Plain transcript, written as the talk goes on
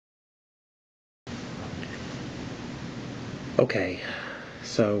Okay,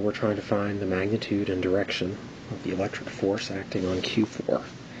 so we're trying to find the magnitude and direction of the electric force acting on Q4.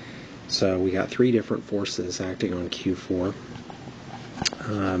 So we got three different forces acting on Q4.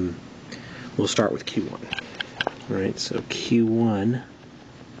 We'll start with Q1. All right, so Q1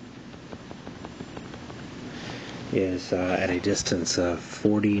 is at a distance of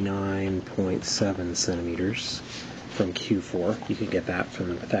 49.7 centimeters from Q4. You can get that from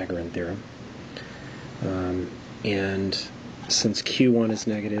the Pythagorean theorem. And since Q1 is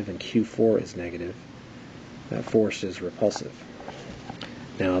negative and Q4 is negative, that force is repulsive.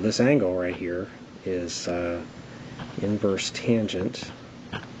 Now this angle right here is inverse tangent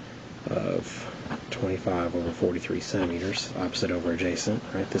of 25 over 43 centimeters, opposite over adjacent,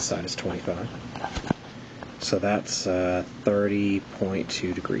 right? This side is 25. So that's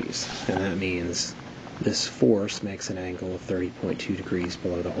 30.2 degrees, and that means this force makes an angle of 30.2 degrees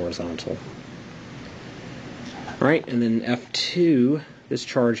below the horizontal. All right, and then F2, this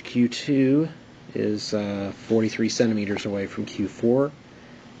charge Q2 is 43 centimeters away from Q4,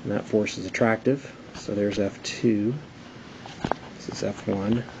 and that force is attractive. So there's F2. This is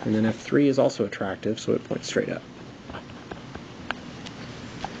F1, and then F3 is also attractive, so it points straight up.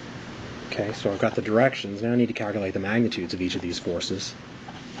 Okay, so I've got the directions. Now I need to calculate the magnitudes of each of these forces.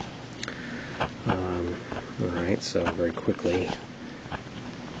 Alright, so very quickly.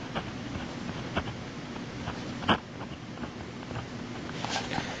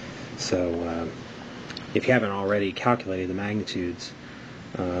 So if you haven't already calculated the magnitudes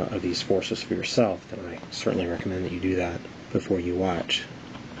of these forces for yourself, then I certainly recommend that you do that before you watch.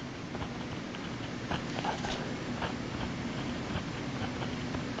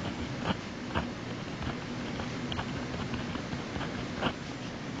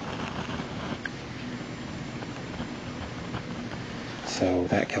 So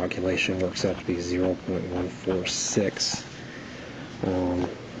that calculation works out to be 0.146.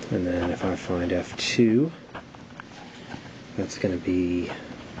 And then if I find F2, that's going to be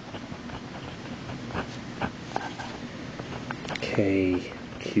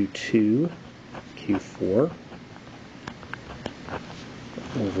KQ2, Q4,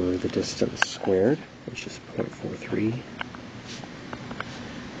 over the distance squared, which is 0.43.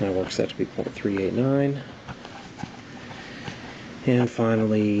 That works out to be 0.389. And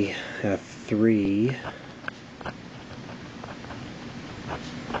finally, F3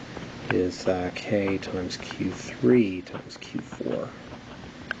 is K times Q3 times Q4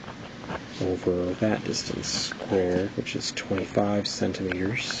 over that distance squared, which is 25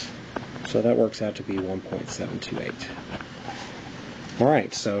 centimeters. So that works out to be 1.728.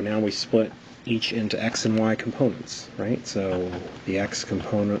 Alright, so now we split each into x and y components, right? So the x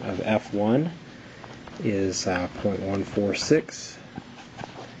component of F1 is 0.146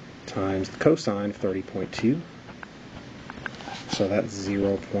 times the cosine of 30.2. So that's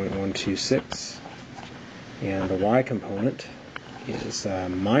 0.126. And the y component is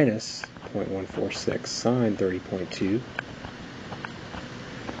minus 0.146 sine 30.2,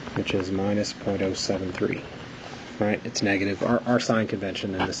 which is minus 0.073. Right? It's negative. Our sign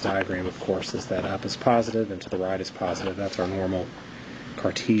convention in this diagram, of course, is that up is positive and to the right is positive. That's our normal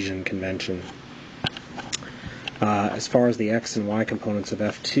Cartesian convention. As far as the x and y components of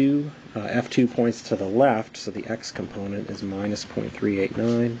F2, F2 points to the left, so the x component is minus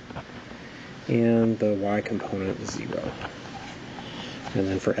 0.389, and the y component is 0. And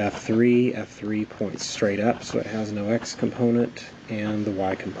then for F3, F3 points straight up, so it has no x component, and the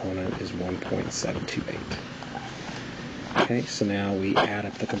y component is 1.728. Okay, so now we add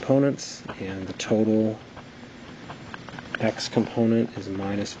up the components, and the total x component is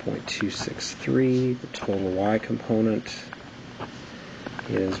minus 0.263. The total y component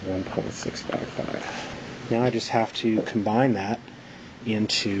is 1.655. Now I just have to combine that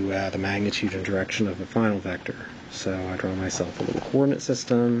into the magnitude and direction of the final vector. So I draw myself a little coordinate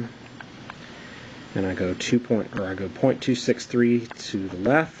system, and I go 0.263 to the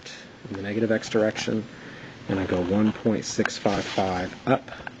left in the negative x direction, and I go 1.655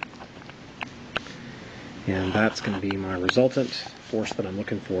 up. And that's going to be my resultant force that I'm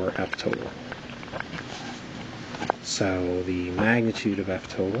looking for, F total. So the magnitude of F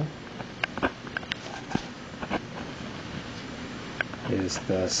total is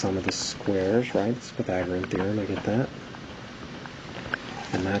the sum of the squares, right? It's Pythagorean theorem, I get that.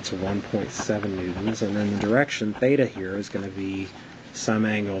 And that's 1.7 newtons. And then the direction, theta here, is going to be some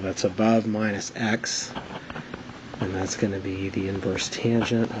angle that's above minus x. And that's going to be the inverse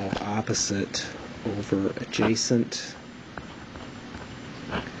tangent of opposite over adjacent,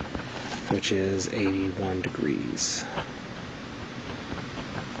 which is 81 degrees.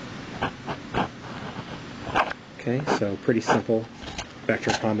 Okay, so pretty simple vector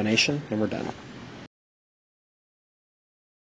combination, and we're done.